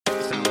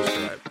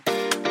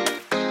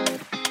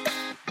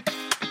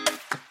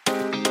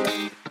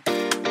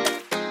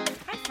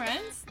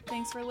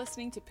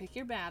listening to Pick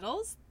Your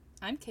Battles.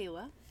 I'm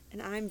Kayla.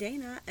 And I'm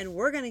Dana, and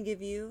we're going to give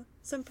you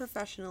some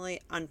professionally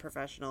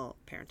unprofessional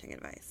parenting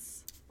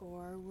advice.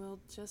 Or we'll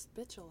just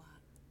bitch a lot.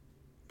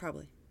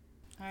 Probably.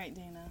 All right,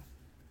 Dana.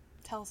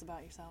 Tell us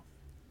about yourself.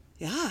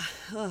 Yeah.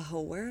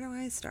 Oh, where do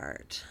I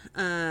start?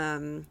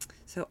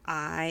 So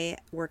I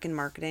work in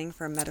marketing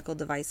for a medical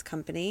device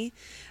company,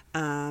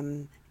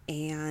 and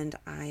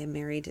I am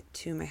married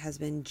to my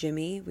husband,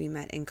 Jimmy. We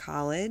met in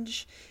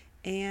college,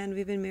 and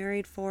we've been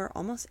married for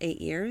almost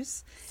 8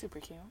 years. Super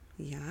cute.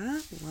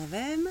 Yeah, love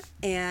him.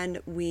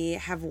 And we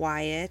have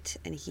Wyatt,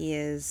 and he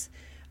is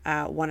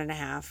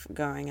 1.5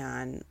 going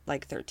on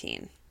like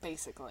 13.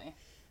 Basically.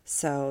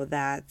 So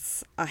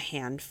that's a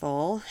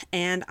handful.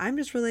 And I'm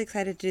just really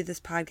excited to do this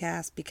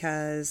podcast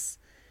because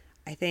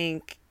I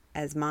think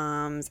as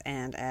moms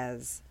and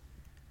as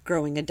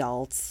growing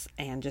adults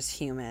and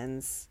just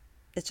humans,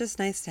 it's just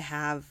nice to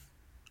have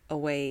a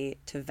way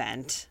to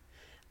vent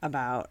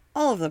about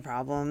all of the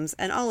problems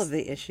and all of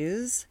the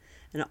issues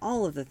and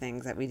all of the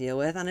things that we deal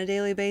with on a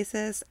daily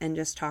basis, and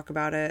just talk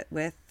about it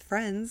with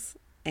friends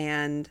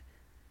and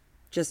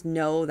just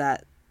know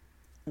that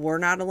we're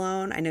not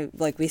alone. I know,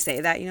 like, we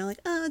say that, like,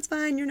 oh, it's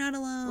fine, you're not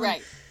alone.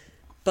 Right.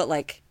 But,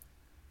 like,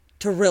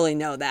 to really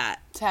know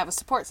that. To have a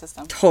support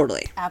system.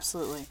 Totally.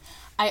 Absolutely.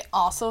 I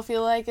also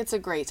feel like it's a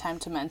great time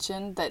to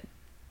mention that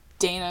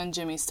Dana and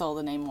Jimmy stole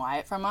the name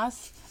Wyatt from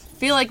us.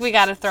 Feel like we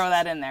got to throw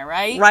that in there,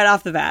 right? Right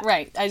off the bat.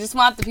 Right. I just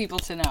want the people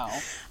to know.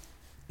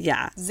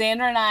 Yeah.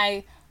 Xander and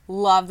I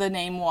love the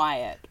name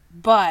Wyatt,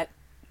 but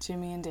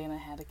Jimmy and Dana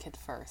had a kid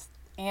first,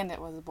 and it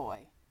was a boy.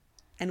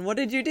 And what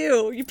did you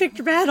do? You picked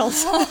your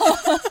battles.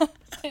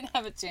 Didn't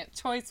have a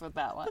choice with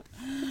that one.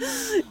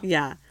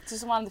 Yeah.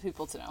 Just wanted the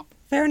people to know.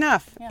 Fair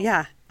enough.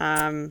 Yeah.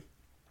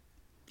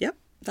 Yep.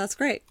 That's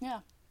great. Yeah.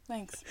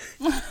 Thanks.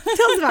 Tell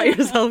us about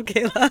yourself,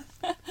 Kayla.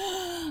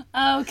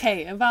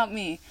 Okay, about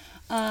me.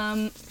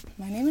 My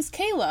name is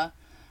Kayla.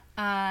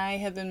 I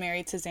have been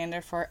married to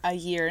Xander for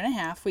 1.5 years.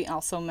 We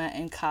also met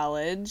in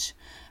college.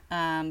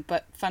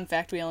 But fun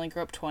fact, we only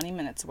grew up 20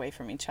 minutes away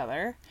from each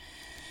other.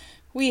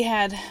 We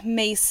had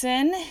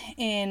Mason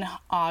in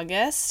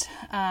August.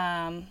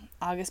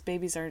 August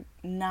babies are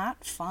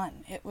not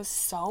fun. It was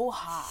so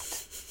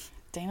hot.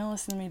 Dana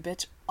listened to me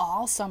bitch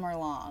all summer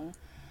long.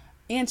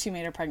 And she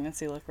made her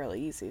pregnancy look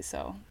really easy,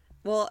 so.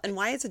 Well, and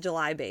Wyatt's a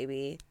July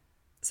baby.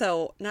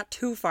 So not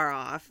too far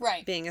off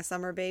right. being a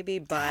summer baby,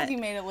 but... You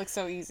made it look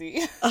so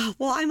easy.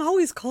 Well, I'm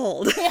always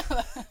cold. Yeah.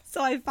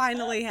 So I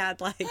finally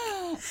had, like,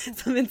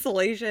 some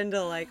insulation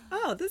to, like,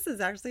 oh, this is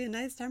actually a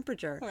nice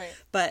temperature. Right.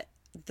 But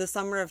the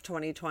summer of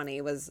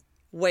 2020 was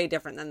way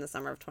different than the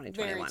summer of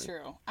 2021. Very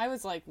true. I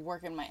was, like,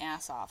 working my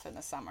ass off in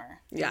the summer.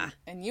 Yeah.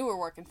 And you were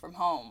working from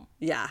home.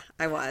 Yeah,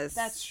 I was.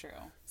 That's true.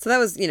 So that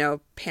was,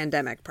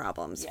 pandemic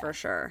problems for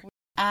sure.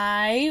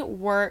 I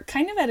work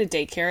kind of at a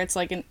daycare. It's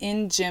like an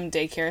in-gym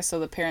daycare, so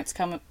the parents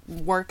come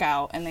work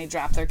out and they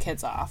drop their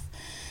kids off.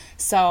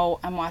 So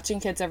I'm watching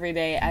kids every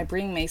day. I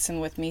bring Mason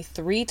with me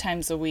 3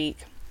 times a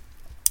week.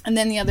 And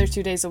then the other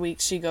 2 days a week,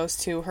 she goes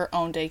to her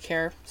own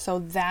daycare. So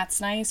that's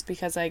nice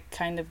because I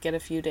kind of get a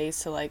few days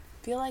to, like,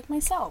 feel like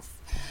myself.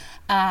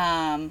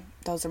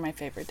 Those are my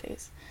favorite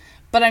days.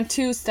 But I'm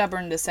too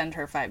stubborn to send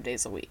her 5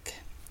 days a week.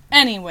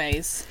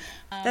 Anyways.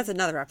 That's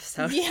another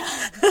episode. Yeah.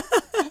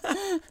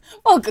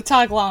 We'll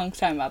talk a long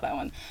time about that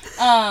one.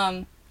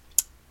 I'm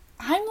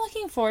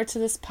looking forward to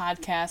this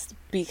podcast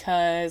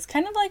because,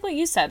 kind of like what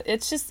you said,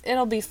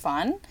 it'll be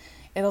fun.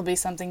 It'll be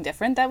something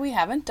different that we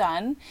haven't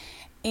done.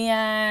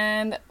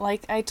 And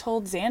like I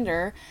told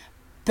Xander,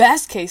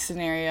 best case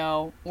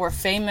scenario, we're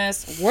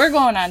famous, we're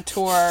going on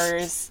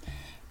tours,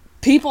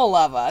 people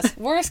love us.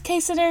 Worst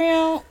case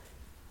scenario,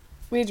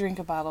 we drink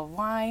a bottle of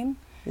wine,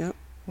 yep,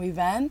 we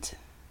vent,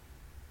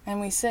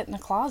 and we sit in a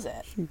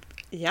closet.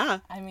 Yeah.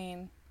 I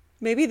mean,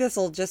 maybe this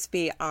will just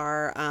be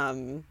our,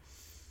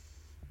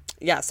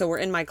 so we're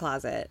in my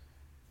closet,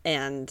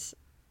 and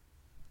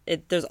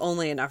there's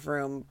only enough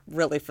room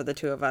really for the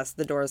two of us.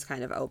 The door's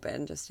kind of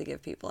open just to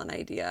give people an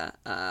idea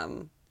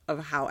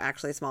of how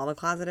actually small the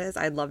closet is.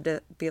 I'd love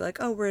to be like,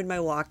 oh, we're in my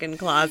walk-in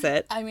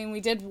closet. I mean,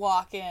 we did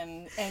walk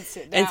in and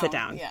sit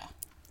down.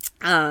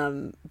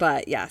 Yeah.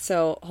 But yeah,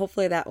 so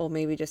hopefully that will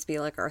maybe just be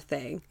like our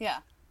thing. Yeah.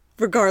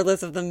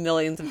 Regardless of the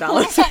millions of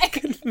dollars we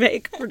could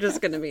make, we're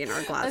just going to be in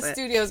our closet. The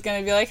studio's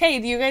going to be like, hey,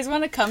 do you guys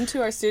want to come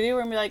to our studio?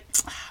 We're going to be like,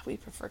 we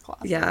prefer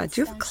closets. Yeah, do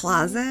you have a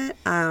closet?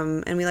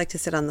 And we like to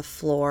sit on the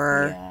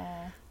floor.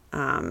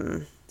 Yeah.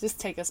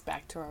 Just take us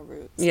back to our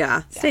roots.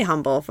 Yeah, stay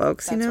humble,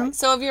 folks, That's right.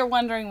 So if you're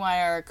wondering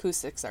why our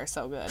acoustics are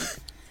so good,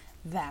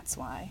 that's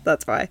why.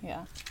 That's why.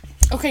 Yeah.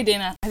 Okay,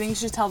 Dana, I think you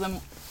should tell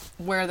them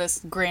where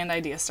this grand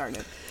idea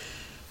started.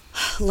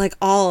 Like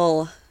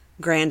all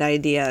grand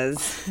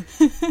ideas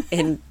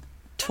in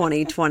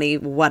 2020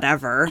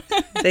 whatever,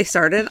 they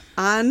started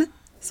on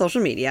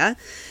social media.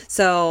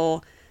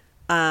 So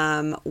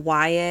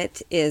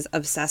Wyatt is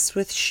obsessed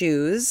with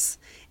shoes,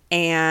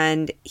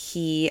 and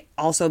he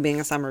also, being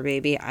a summer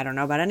baby, I don't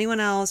know about anyone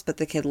else, but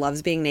the kid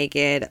loves being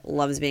naked,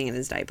 loves being in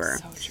his diaper.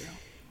 So true.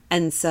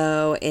 And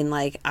so in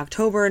like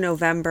October,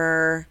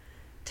 November,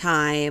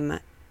 time,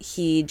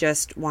 he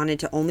just wanted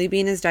to only be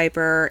in his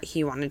diaper.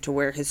 He wanted to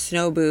wear his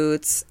snow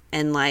boots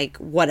and like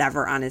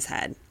whatever on his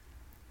head.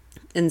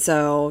 And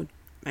so,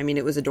 I mean,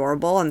 it was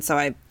adorable. And so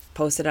I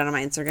posted it on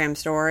my Instagram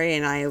story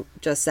and I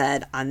just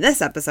said, on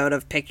this episode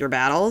of Pick Your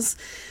Battles,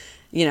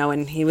 you know,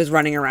 and he was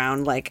running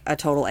around like a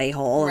total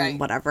a-hole and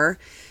whatever.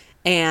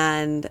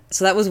 And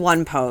so that was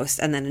one post.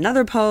 And then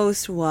another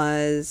post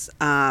was,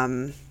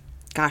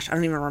 gosh, I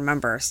don't even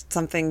remember,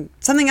 something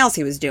else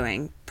he was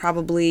doing.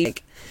 Probably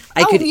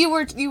like you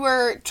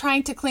were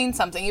trying to clean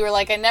something. You were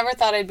like, I never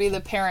thought I'd be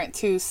the parent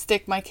to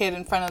stick my kid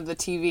in front of the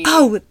TV.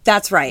 Oh,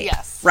 that's right.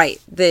 Yes. Right.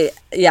 The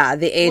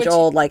age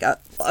old like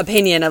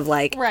opinion of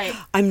like,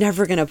 I'm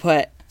never going to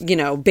put, you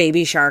know,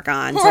 Baby Shark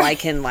on so I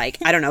can like,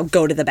 I don't know,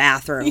 go to the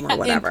bathroom or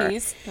whatever. In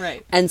peace.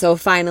 Right. And so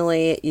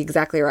finally,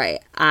 exactly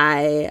right.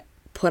 I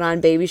put on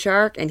Baby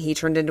Shark and he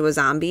turned into a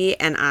zombie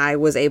and I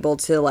was able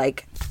to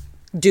like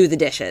do the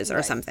dishes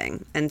or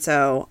something. And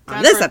so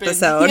on this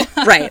episode,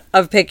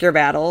 of Pick Your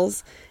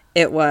Battles,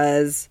 it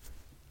was,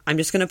 I'm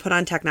just going to put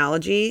on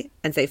technology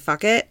and say,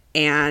 fuck it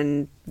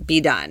and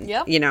be done,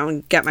 you know,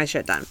 and get my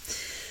shit done.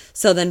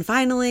 So then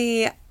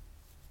finally,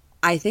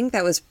 I think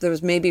there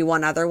was maybe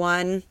one other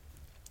one.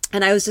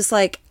 And I was just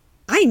like,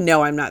 I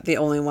know I'm not the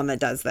only one that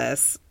does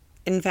this.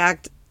 In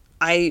fact,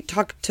 I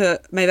talk to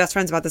my best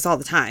friends about this all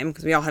the time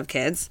because we all have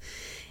kids.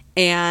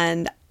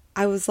 And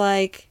I was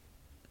like,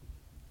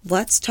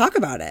 let's talk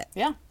about it.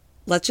 Yeah.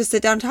 Let's just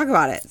sit down and talk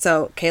about it.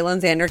 So Kayla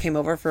and Xander came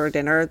over for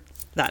dinner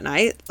that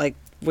night. Like,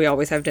 we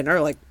always have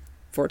dinner like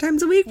 4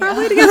 times a week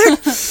probably together.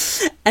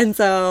 And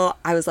so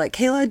I was like,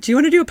 Kayla, do you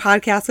want to do a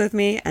podcast with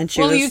me? And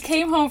you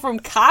came home from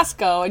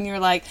Costco and you're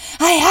like,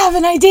 I have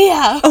an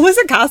idea. Oh, was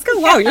it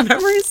Costco? Wow, your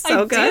memory is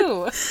so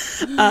good.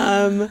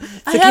 I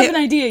have an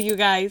idea, you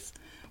guys.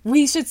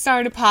 We should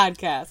start a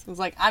podcast. I was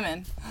like, I'm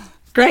in.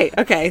 Great.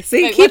 Okay.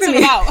 See, wait, what's it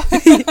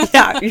about?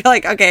 Yeah. You're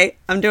like, okay,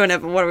 I'm doing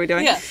it, but what are we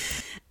doing? Yeah.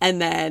 And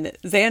then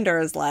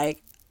Xander is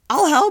like,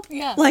 I'll help.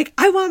 Yeah. Like,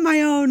 I want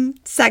my own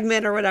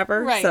segment or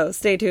whatever. Right. So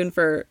stay tuned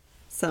for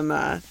some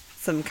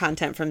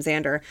content from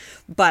Xander.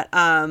 But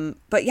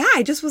yeah,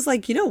 I just was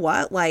like, you know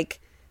what? Like,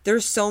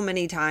 there's so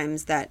many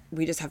times that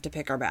we just have to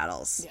pick our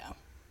battles. Yeah.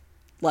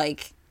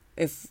 Like,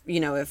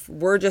 if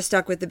we're just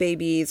stuck with the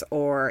babies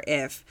or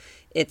if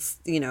it's,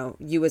 you know,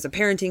 you as a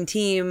parenting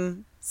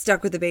team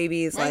stuck with the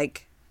babies,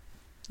 like,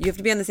 you have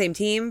to be on the same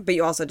team, but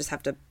you also just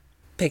have to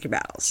pick your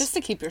battles. Just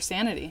to keep your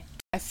sanity.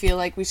 I feel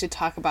like we should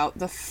talk about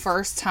the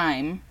first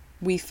time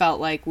we felt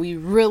like we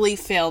really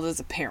failed as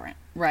a parent,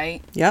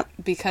 right? Yep.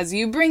 Because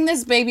you bring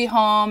this baby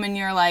home and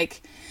you're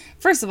like,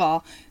 first of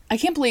all, I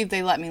can't believe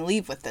they let me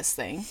leave with this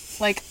thing.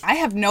 Like, I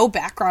have no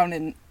background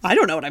in... I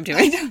don't know what I'm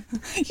doing. You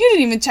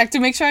didn't even check to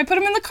make sure I put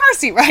him in the car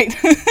seat right.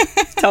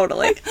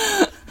 Totally.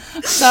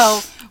 So,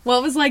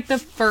 what was like the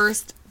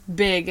first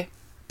big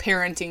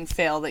parenting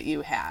fail that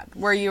you had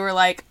where you were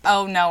like,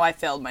 oh no, I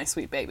failed my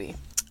sweet baby?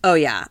 Oh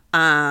yeah.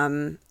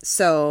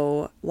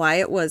 So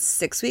Wyatt was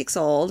 6 weeks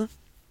old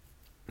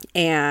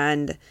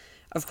and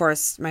of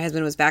course my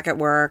husband was back at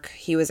work.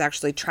 He was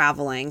actually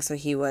traveling. So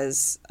he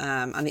was,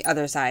 on the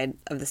other side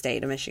of the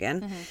state of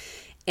Michigan. Mm-hmm.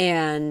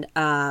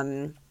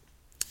 And,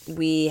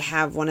 we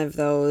have one of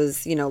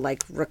those, you know,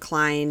 like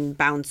recline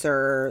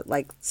bouncer,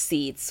 like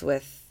seats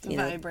with, you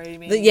know,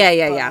 vibrating.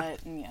 Yeah.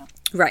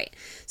 Right.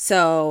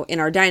 So in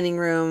our dining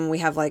room, we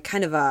have like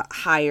kind of a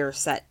higher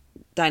set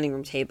dining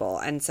room table.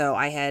 And so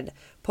I had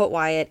put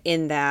Wyatt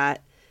in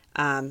that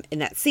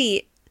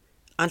seat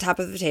on top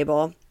of the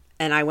table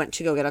and I went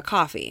to go get a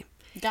coffee.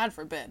 God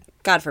forbid.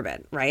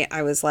 Right.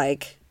 I was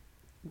like,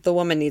 the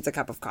woman needs a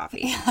cup of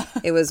coffee. Yeah.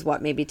 It was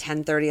maybe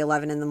 10:30,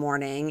 11 in the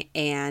morning.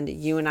 And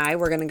you and I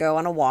were going to go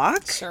on a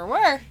walk. Sure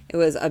were. It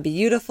was a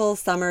beautiful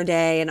summer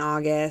day in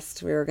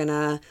August. We were going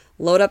to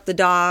load up the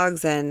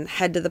dogs and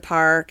head to the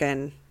park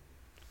and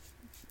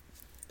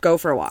go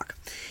for a walk.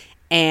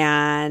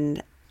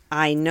 And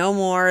I no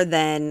more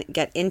than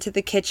get into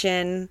the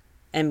kitchen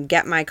and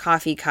get my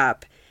coffee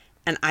cup.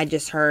 And I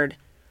just heard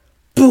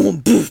boom,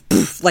 boof,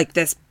 boof, like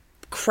this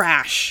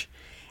crash.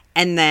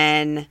 And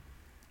then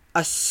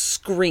a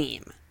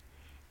scream.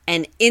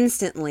 And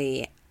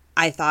instantly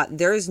I thought,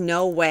 there's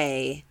no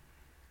way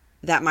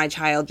that my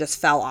child just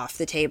fell off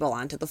the table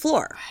onto the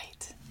floor.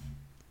 Right.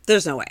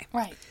 There's no way.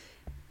 Right.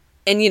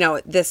 And you know,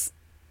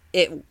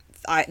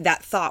 that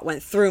thought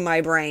went through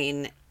my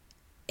brain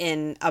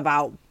in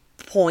about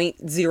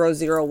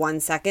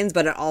 0.001 seconds,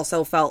 but it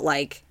also felt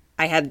like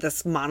I had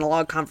this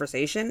monologue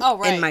conversation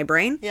in my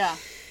brain. Yeah.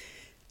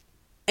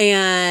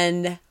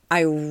 And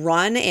I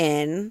run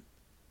in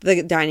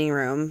the dining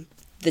room.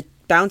 The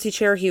bouncy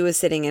chair he was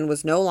sitting in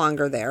was no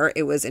longer there.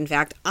 It was, in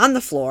fact, on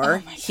the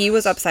floor. He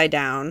was upside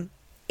down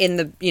in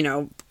the, you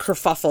know,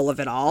 kerfuffle of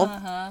it all.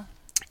 Uh-huh.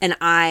 And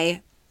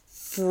I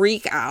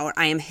freak out.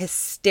 I am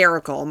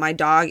hysterical. My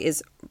dog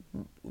is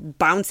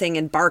bouncing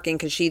and barking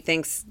because she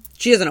thinks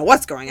she doesn't know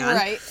what's going on.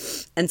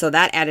 Right. And so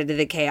that added to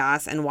the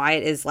chaos. And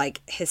Wyatt is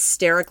like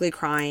hysterically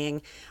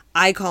crying.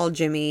 I called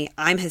Jimmy.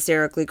 I'm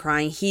hysterically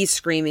crying. He's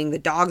screaming. The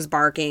dog's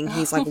barking.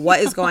 He's like, what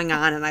is going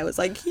on? And I was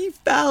like, he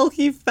fell.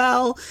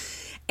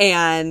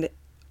 And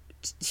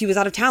he was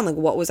out of town. Like,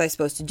 what was I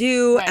supposed to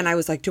do? Right. And I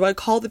was like, do I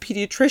call the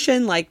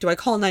pediatrician? Like, do I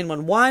call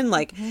 911?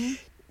 Like,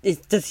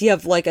 does he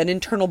have like an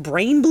internal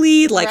brain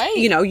bleed? Like, Right.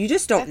 you know, you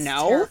just don't That's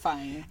know.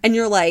 terrifying. And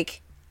you're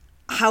like,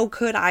 how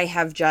could I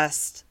have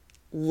just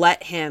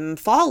let him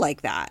fall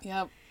like that?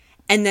 Yep.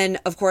 And then,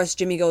 of course,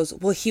 Jimmy goes,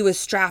 well, he was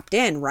strapped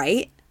in,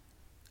 right?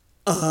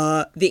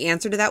 The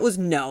answer to that was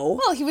no.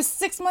 Well, he was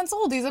 6 months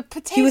old. He's a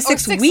potato. He was or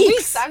 6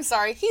 weeks. I'm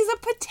sorry. He's a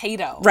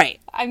potato. Right.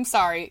 I'm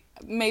sorry.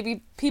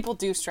 Maybe people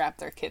do strap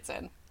their kids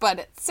in. But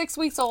at 6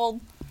 weeks old,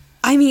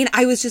 I mean,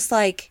 I was just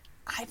like,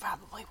 I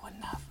probably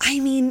wouldn't have. I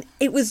mean,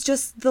 it was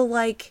just the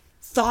like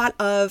thought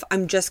of,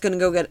 I'm just going to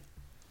go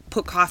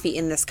put coffee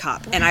in this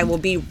cup and I will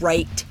be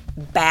right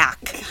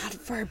back. God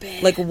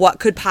forbid. Like, what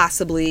could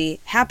possibly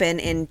happen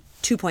in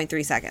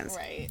 2.3 seconds?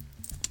 Right.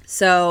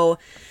 So,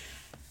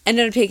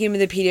 ended up taking him to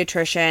the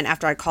pediatrician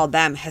after I called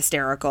them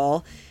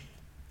hysterical.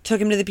 Took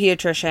him to the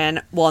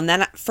pediatrician. Well, and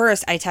then at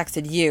first I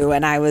texted you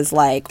and I was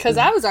like... Because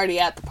I was already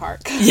at the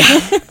park. Yeah.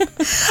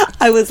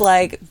 I was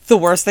like, the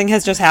worst thing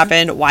has just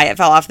happened. Wyatt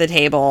fell off the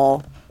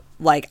table.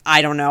 Like,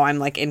 I don't know. I'm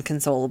like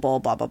inconsolable,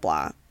 blah, blah,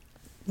 blah.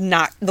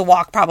 Not, the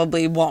walk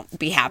probably won't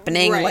be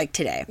happening Right. like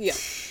today. Yeah.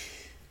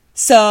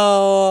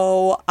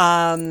 So,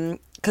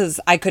 because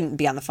I couldn't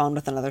be on the phone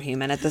with another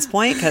human at this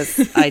point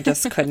because I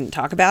just couldn't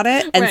talk about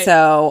it. And Right.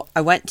 so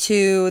I went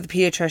to the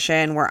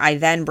pediatrician where I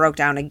then broke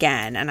down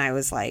again and I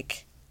was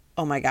like,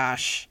 oh my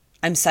gosh,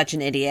 I'm such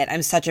an idiot.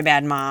 I'm such a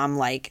bad mom.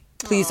 Like,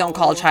 please don't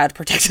call Child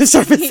Protective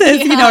Services.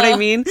 You know what I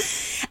mean?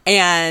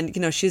 And,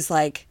 you know, she's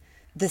like,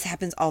 this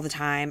happens all the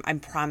time. I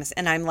promise.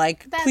 And I'm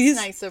like, That's please.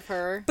 nice of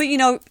her. But, you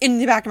know, in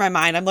the back of my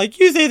mind, I'm like,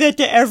 you say that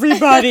to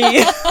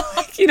everybody.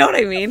 You know what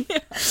I mean? Yeah.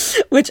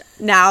 Which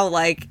now,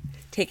 like,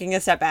 taking a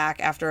step back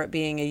after it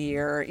being a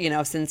year, you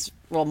know, since,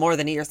 well, more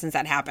than a year since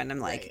that happened, I'm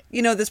like, Right.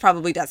 you know, this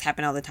probably does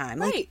happen all the time.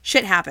 Like, Right.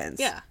 shit happens.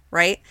 Yeah.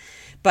 Right?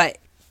 But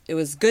it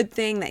was a good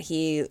thing that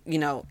he, you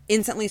know,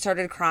 instantly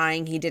started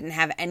crying. He didn't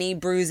have any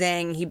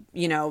bruising. He,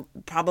 you know,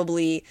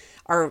 probably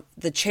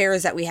the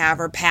chairs that we have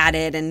are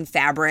padded and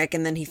fabric,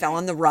 and then he fell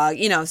on the rug,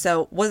 you know.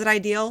 So was it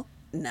ideal?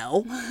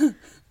 No.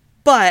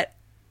 But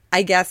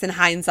I guess in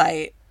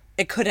hindsight,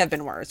 it could have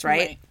been worse,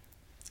 right?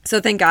 So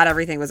thank God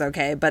everything was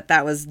okay. But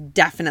that was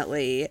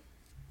definitely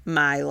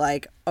my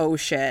like, oh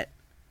shit,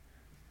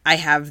 I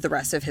have the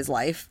rest of his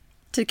life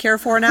to care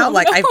for now.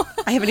 Like,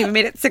 I haven't even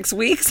made it 6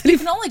 weeks. You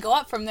can only go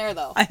up from there,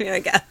 though. I mean, I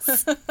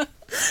guess.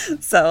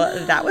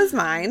 So that was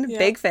mine. Yeah.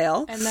 Big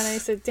fail. And then I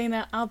said,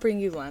 Dana, I'll bring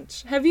you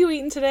lunch. Have you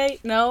eaten today?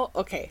 No?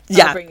 Okay.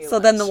 Yeah. I'll bring you So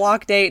lunch. then the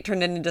walk date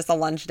turned into just a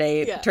lunch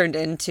date, Yeah. turned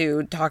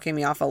into talking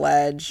me off a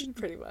ledge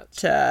Pretty much.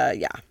 to,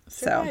 yeah.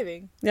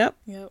 Surviving. So, yep.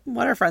 Yep.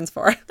 What are friends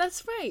for?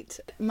 That's right.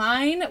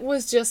 Mine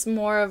was just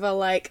more of a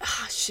like,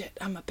 shit,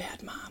 I'm a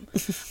bad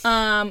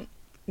mom.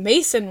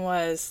 Mason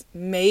was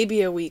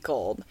maybe a week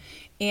old.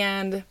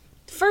 And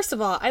first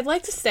of all, I'd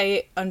like to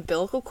say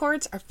umbilical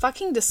cords are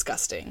fucking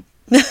disgusting.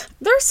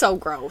 They're so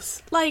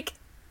gross. Like,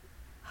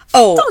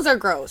 Oh, those are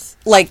gross.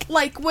 like,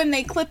 Like when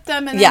they clip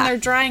them and Yeah. then they're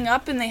drying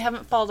up and they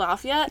haven't fallen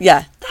off yet.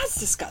 yeah. That's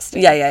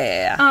disgusting.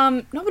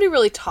 Yeah. Nobody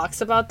really talks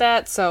about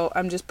that, so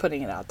I'm just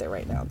putting it out there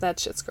right now. That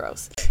shit's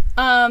gross.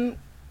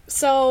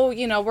 So,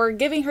 you know, we're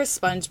giving her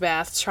sponge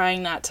baths,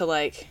 trying not to,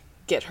 like,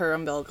 get her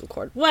umbilical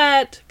cord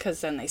wet,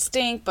 because then they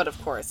stink, but of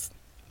course,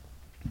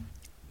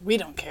 we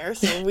don't care,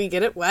 so we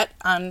get it wet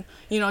on,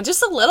 you know,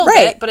 just a little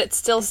Right. bit, but it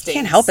still stinks.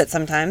 Can't help it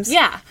sometimes.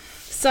 Yeah.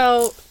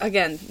 So,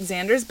 again,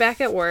 Xander's back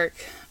at work,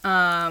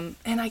 and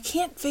I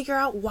can't figure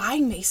out why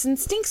Mason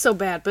stinks so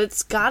bad, but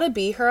it's gotta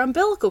be her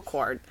umbilical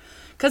cord.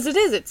 Because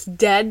it's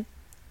dead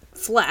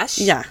flesh.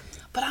 Yeah.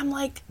 But I'm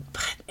like,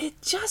 but it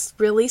just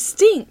really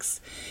stinks.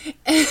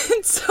 And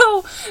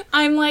so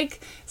I'm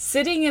like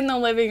sitting in the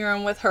living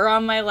room with her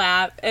on my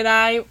lap, and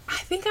I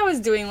think I was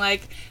doing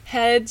like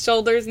head,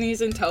 shoulders,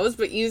 knees, and toes,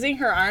 but using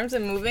her arms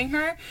and moving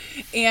her.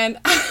 And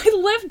I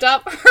lift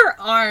up her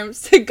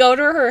arms to go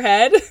to her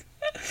head,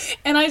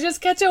 and I just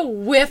catch a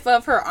whiff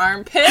of her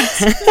armpit.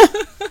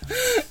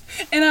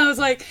 And I was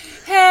like,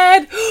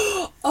 head,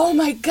 oh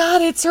my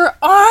God, it's her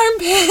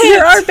armpit.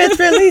 Your armpits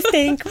really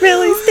stink.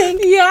 Really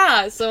stink.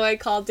 Yeah, so I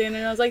called Dana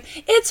and I was like,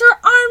 it's her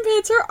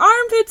armpits. Her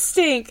armpits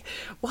stink.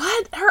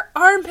 What? Her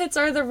armpits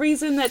are the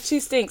reason that she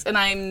stinks. And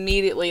I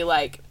immediately,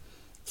 like,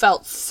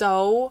 felt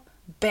so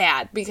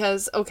bad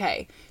because,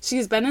 okay,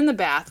 she's been in the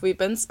bath. We've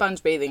been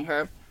sponge bathing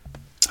her.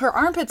 Her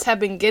armpits have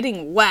been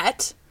getting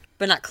wet,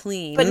 But not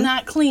clean. but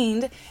not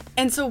cleaned.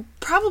 And so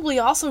probably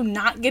also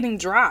not getting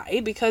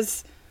dry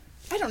because,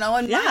 I don't know,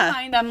 in my Yeah.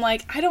 mind, I'm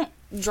like, I don't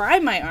dry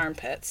my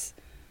armpits.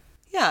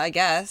 Yeah, I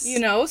guess. You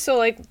know, so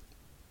like,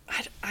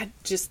 I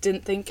just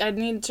didn't think I'd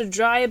need to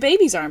dry a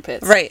baby's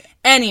armpits. Right.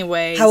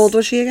 Anyways. How old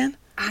was she again?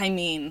 I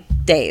mean,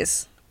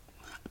 Days.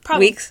 Weeks?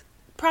 Weeks?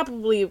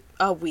 Probably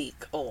a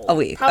week old. A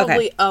week,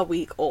 Probably okay. a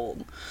week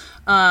old.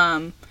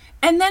 And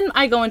then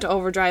I go into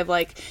overdrive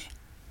like,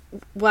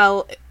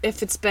 well,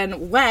 if it's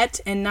been wet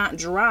and not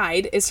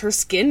dried, is her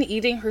skin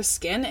eating her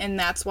skin and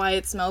that's why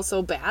it smells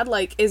so bad?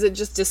 Like, is it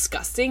just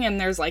disgusting and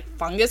there's like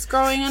fungus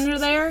growing under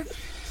there?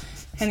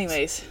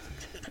 Anyways,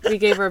 We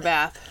gave her a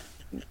bath.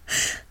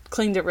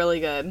 Cleaned it really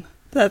good.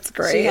 That's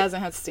great. She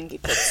hasn't had stinky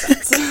pits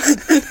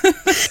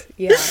since.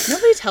 Yeah.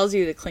 Nobody tells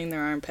you to clean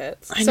their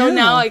armpits. I So know.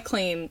 now I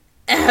clean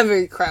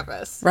every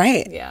crevice.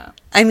 Right. Yeah.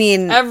 I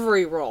mean,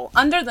 Every roll.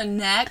 Under the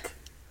neck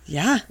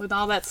yeah, with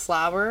all that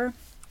slobber.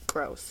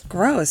 Gross.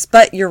 gross.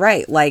 But you're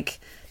right. Like,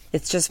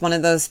 it's just one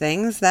of those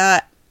things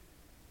that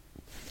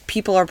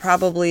people are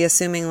probably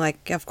assuming,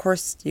 like, of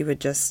course you would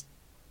just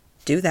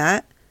do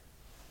that.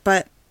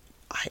 But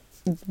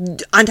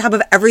on top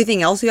of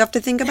everything else you have to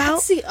think about.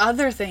 That's the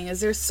other thing,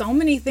 is there's so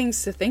many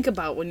things to think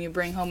about when you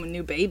bring home a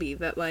new baby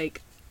that,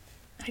 like,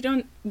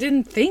 I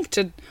didn't think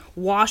to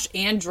wash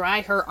and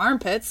dry her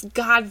armpits.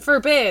 God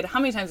forbid. How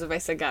many times have I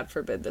said God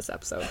forbid this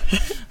episode?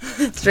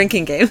 It's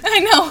drinking game. I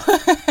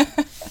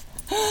know.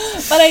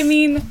 But I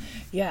mean,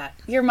 yeah,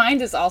 your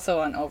mind is also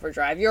on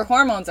overdrive. Your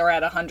hormones are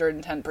at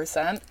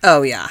 110%.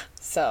 Oh, yeah.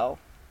 So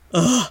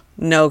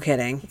No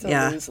kidding. it's a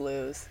Yeah.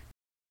 lose-lose.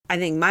 I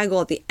think my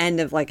goal at the end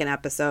of like an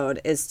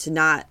episode is to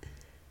not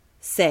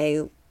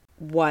say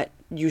what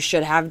you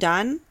should have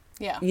done.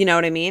 Yeah. You know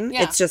what I mean?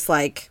 Yeah. It's just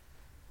like,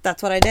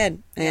 that's what I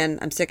did and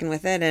I'm sticking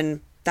with it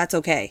and that's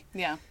okay.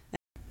 Yeah.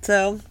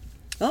 So,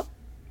 well,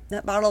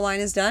 that bottle of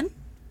wine is done.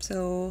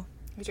 So,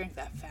 We drank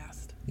that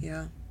fast.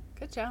 yeah,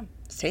 Good job.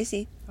 it's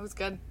tasty. That was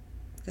good.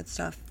 Good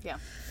stuff. Yeah.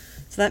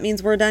 So that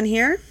means we're done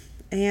here.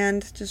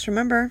 And just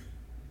remember,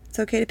 it's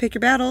okay to pick your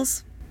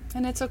battles.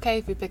 And it's okay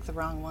if you pick the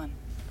wrong one.